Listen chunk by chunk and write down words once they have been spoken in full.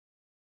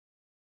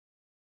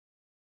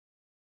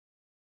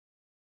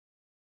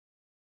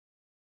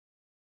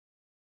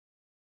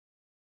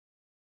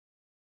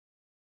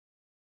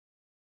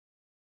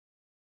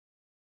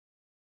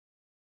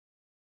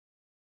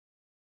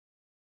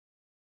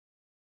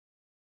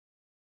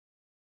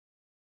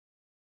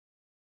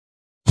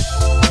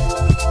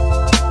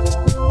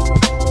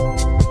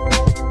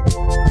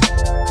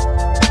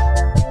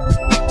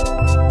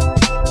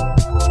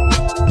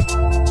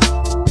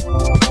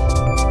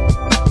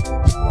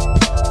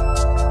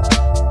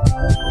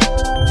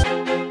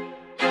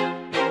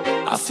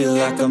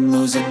like I'm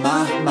losing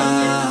my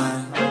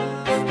mind.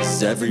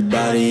 Is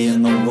everybody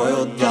in the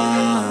world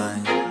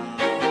blind?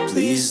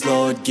 Please,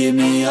 Lord, give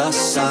me a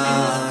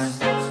sign,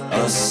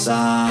 a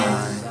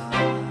sign.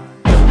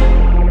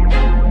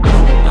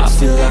 I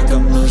feel like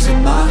I'm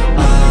losing my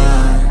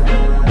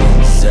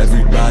mind. Is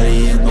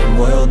everybody in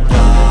the world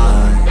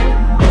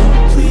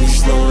blind?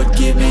 Please, Lord,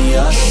 give me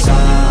a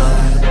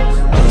sign,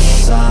 a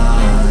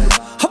sign.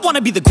 I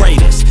wanna be the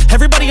greatest.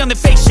 Everybody on the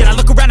fake shit. I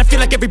look around and feel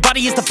like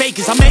everybody is the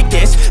fakest. I make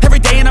this every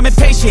day and I'm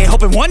impatient,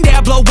 hoping one day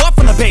I blow up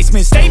from the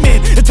basement.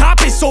 Statement, the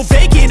top is so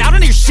vacant. I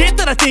don't hear shit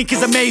that I think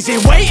is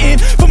amazing. Waiting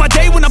for my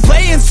day when I'm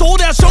playing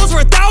sold out shows for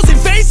 1,000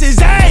 faces.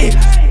 Hey,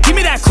 give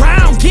me that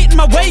crown, get in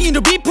my way and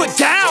to be put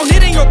down.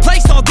 It ain't your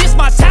place, all this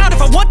my town.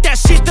 If I want that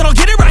shit, then I'll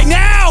get it right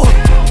now.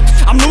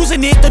 I'm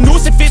losing it, the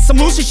noose it fits. I'm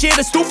losing shit,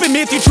 a stupid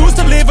myth. You choose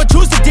to live or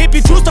choose to dip.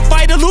 You choose to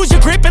fight or lose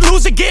your grip and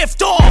lose a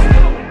gift.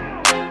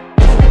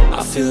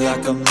 I feel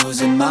like I'm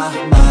losing my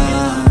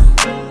mind.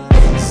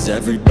 Is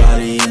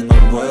everybody in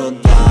the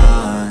world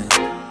blind?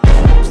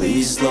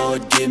 Please,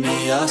 Lord, give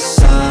me a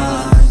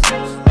sign,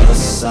 a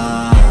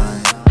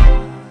sign.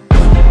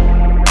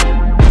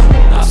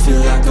 I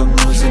feel like I'm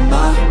losing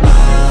my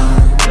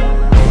mind.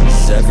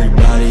 Is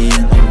everybody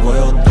in the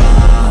world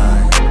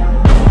blind?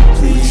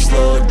 Please,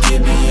 Lord,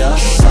 give me a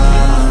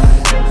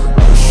sign,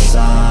 a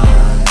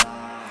sign.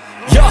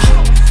 Yeah.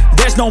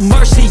 There's no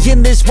mercy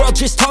in this world,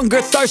 just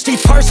hunger-thirsty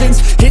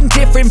persons in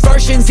different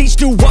versions. Each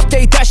new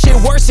update, that shit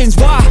worsens.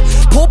 Why?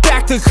 Pull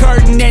back the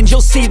curtain and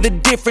you'll see the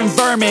different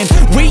vermin.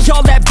 We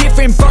all have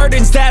different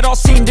burdens that all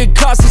seem to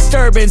cause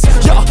disturbance.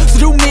 Yo, so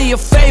do me a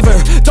favor,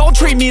 don't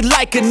treat me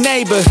like a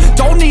neighbor.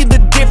 Don't need the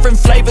different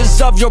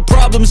flavors of your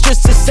problems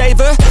just to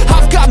savor.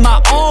 I've got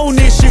my own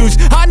issues,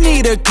 I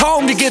need a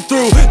comb to get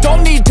through.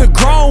 Don't need to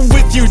groan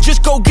with you,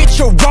 just go get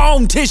your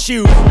own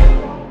tissue.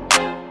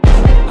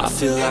 I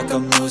feel like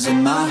I'm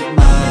losing my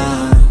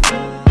mind.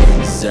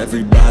 Is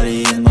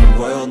everybody in the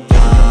world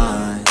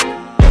blind?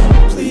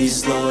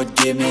 Please, Lord,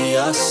 give me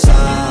a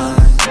sign,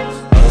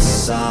 a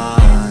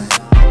sign.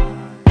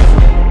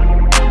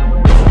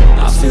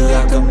 I feel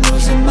like I'm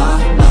losing my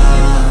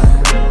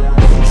mind.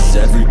 Is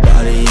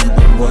everybody in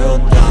the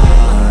world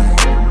blind?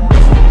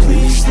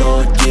 Please,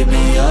 Lord, give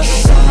me a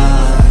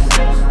sign,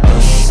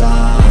 a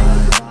sign.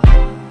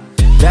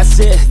 That's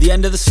it, the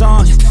end of the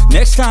song.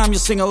 Next time you'll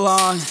sing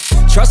along.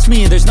 Trust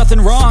me, there's nothing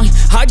wrong.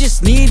 I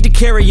just need to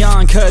carry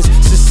on, cause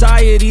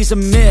society's a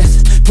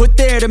myth put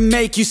there to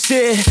make you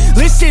sit.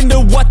 Listen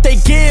to what they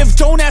give.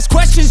 Don't ask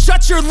questions,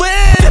 shut your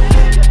lid.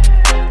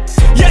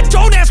 Yeah,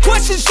 don't ask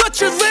questions, shut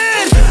your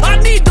lid. I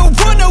need to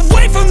run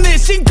away from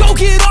this and go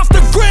get off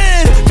the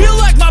grid. Feel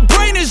like my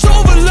brain is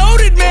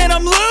overloaded, man,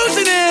 I'm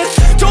losing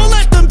it. Don't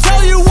let them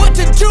tell you what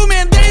to do,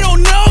 man, they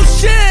don't know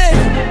shit.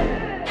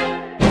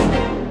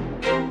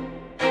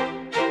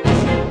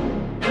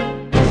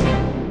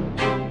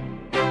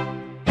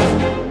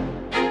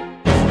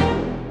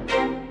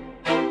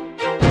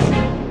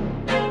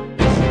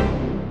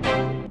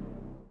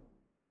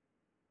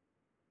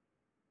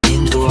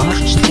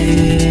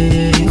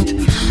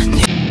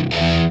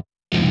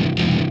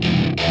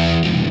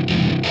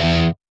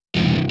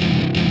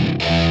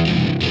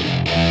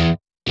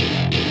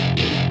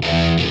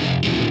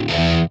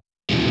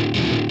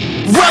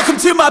 Welcome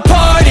to my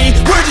party,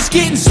 we're just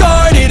getting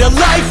started. A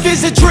life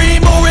is a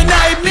dream or a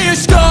nightmare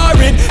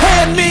scarring.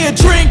 Hand me a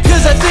drink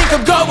cause I think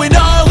I'm going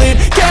all in.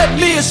 Get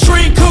me a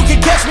shrink who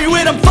can catch me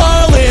when I'm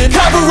falling.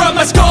 Cover up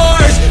my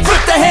scars,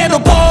 flip the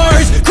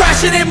handlebars.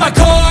 Crashing in my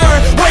car,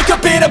 wake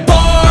up in a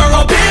bar.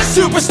 I'll be a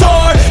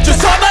superstar,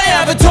 just on my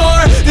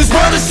avatar. This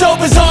world is so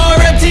bizarre,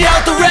 empty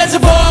out the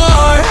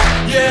reservoir.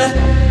 Yeah,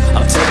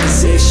 I'm taking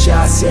 6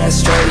 shots, yeah,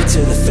 straight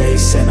to the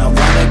face. And I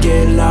wanna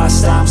get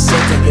lost, I'm sick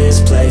of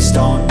this place.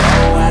 Don't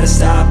know how to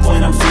stop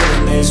when I'm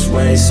feeling this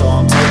way. So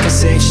I'm taking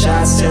 6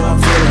 shots till I'm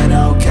feeling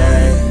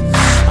okay.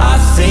 I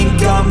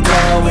think I'm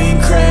going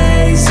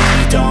crazy,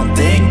 don't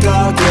think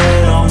I'll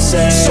get home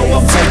safe. So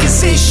I'm taking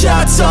 6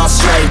 shots, all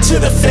straight to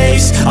the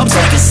face. I'm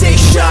taking 6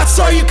 shots,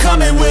 are you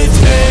coming with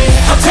me?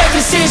 I'm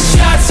taking 6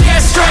 shots, yeah,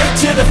 straight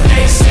to the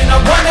face. And I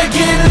wanna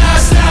get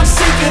lost, I'm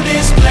sick of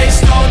this place.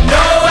 Don't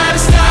know how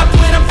to stop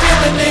when I'm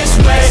feeling this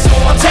way. So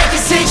I'm taking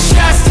 6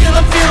 shots till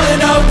I'm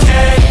feeling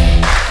okay.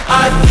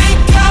 I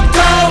think I'm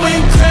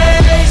going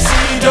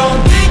crazy, don't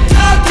think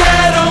I'll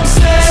get home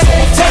safe. So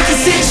I'm taking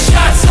 6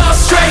 shots, all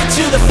straight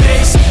to the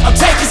face. I'm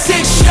taking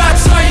 6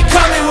 shots, are you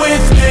coming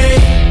with me?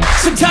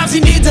 Sometimes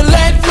you need to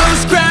let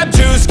loose, grab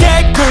juice,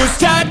 get goose,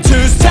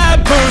 tattoos,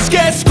 taboos,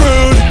 get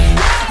screwed.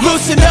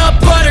 Loosen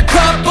up,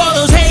 buttercup, all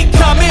those hate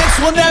comments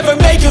will never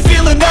make you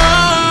feel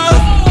enough.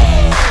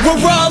 We're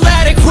all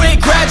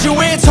adequate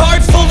graduates,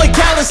 heart full of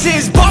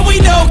calluses, but we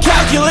know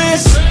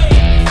calculus.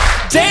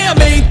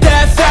 Damn, ain't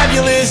that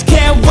fabulous?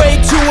 Can't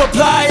wait to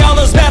apply all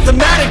those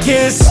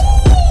mathematicus.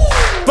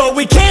 But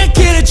we can't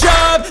get a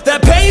job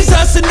that pays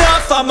us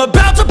enough. I'm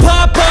about to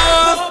pop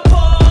off.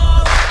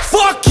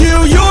 Fuck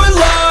you, you're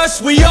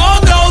lost. We all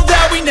know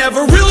that we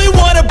never really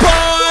want a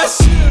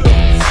boss.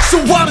 So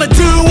I'ma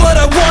do what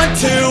I want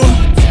to,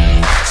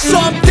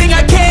 something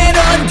I can't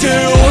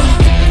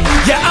undo.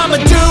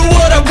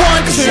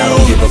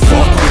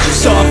 fuck what you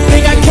say.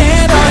 Something I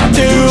can't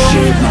undo.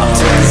 Shit my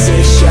way.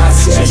 6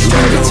 shots, yeah, you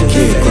know to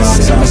kick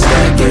rocks. I'ma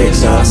stack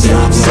bricks up,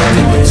 build what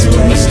I want to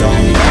make.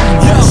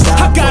 Yo,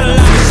 I got a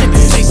lot of shit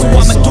to say, so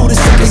I'ma do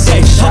this every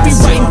day. I'll be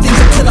writing things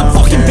until I'm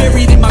fucking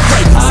buried in my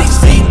grave.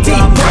 6 feet deep,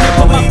 burning,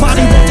 but my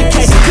body won't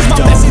decay. Cause my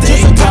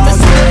messages are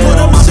timeless, put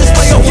them on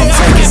display. So yeah, I'm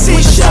taking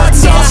 6 shots,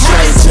 all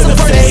straight to the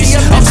face.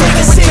 I'm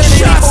taking 6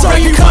 shots, are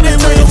you coming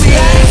with me?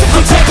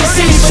 I'm taking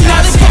 6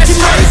 shots, fucking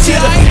right to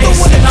the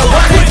face. I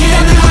wanna get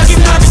in the house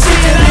and I'm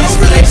seeing it. I don't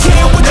really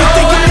care what you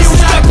think of me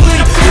respectfully.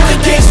 You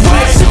think it's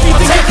worse if you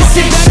think it's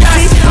 6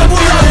 shots. I'm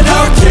willing to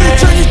argue,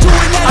 turn you to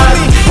an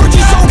enemy. Or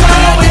just so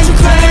bad that you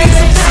claim it's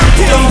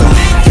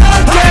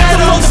I got the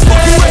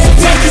motherfucking way. I'm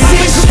taking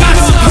 6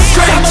 shots, I'm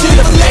straight to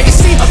the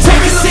legacy. I'm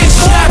taking 6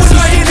 shots,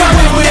 are you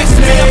coming with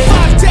me?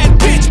 I'm dead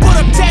bitch, but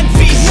I'm 10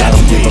 feet. I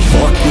don't give a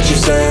fuck what you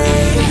say.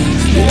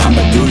 Yeah,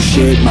 I'ma do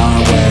shit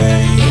my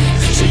way.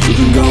 So you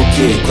can go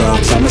kick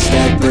rocks, I'ma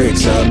stack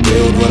bricks up,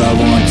 build what I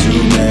want to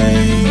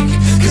make.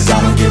 Cause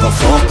I don't give a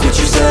fuck what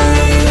you say.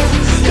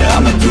 Yeah,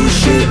 I'ma do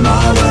shit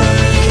my way.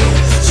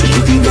 So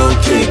you can go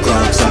kick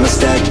rocks, I'ma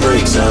stack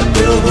bricks up,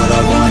 build what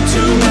I want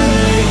to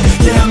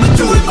make. Yeah, I'ma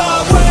do it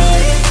my way.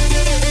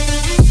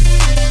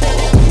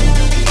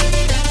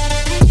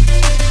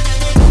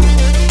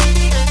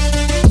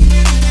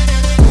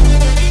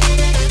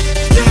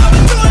 Yeah,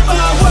 I'ma do it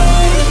my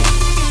way.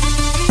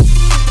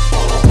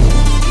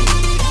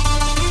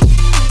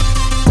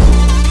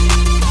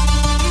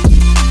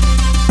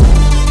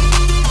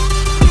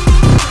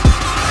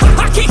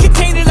 I can't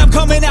contain it, I'm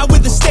coming out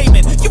with a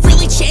statement. You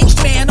really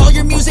changed, man, all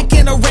your music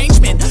and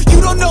arrangement.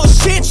 You don't know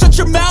shit, shut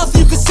your mouth,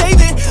 you can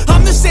save it.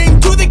 I'm the same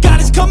dude that got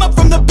his come up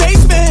from the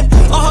basement.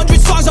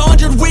 100 songs,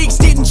 100 weeks,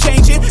 didn't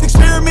change it.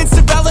 Experiments,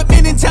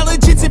 development,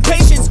 intelligence, and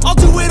patience. I'll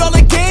do it all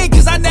again,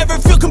 cause I never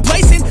feel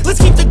complacent. Let's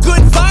keep the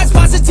good vibes,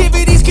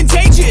 positivity's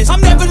contagious.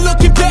 I'm never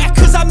looking back,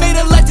 cause I made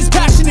a life that's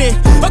passionate.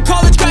 A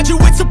college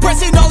graduate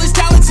suppressing all his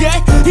talents,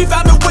 yeah. He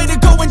found a way to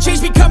go and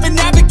change, become an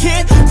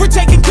advocate for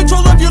taking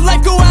control of your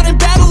life, go out and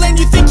battle. And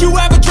you think you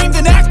have a dream,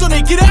 then act on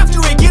it. Get after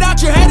it, get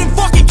out your head and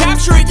fucking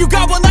capture it. You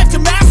got one life to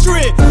master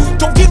it.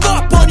 Don't give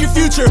up on your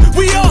future,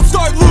 we all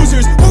start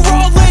losers. We're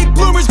all late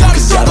bloomers, gotta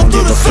struggle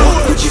through the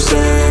sewer. What you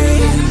say?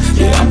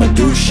 Yeah, I'ma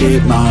do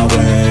shit my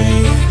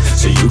way.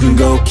 So you can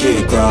go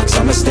kick rocks,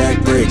 I'ma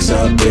stack bricks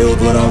up, build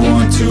what I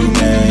want to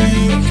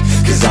make.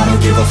 Cause I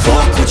don't give a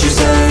fuck what you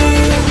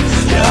say.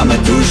 Yeah, I'ma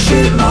do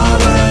shit my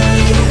way.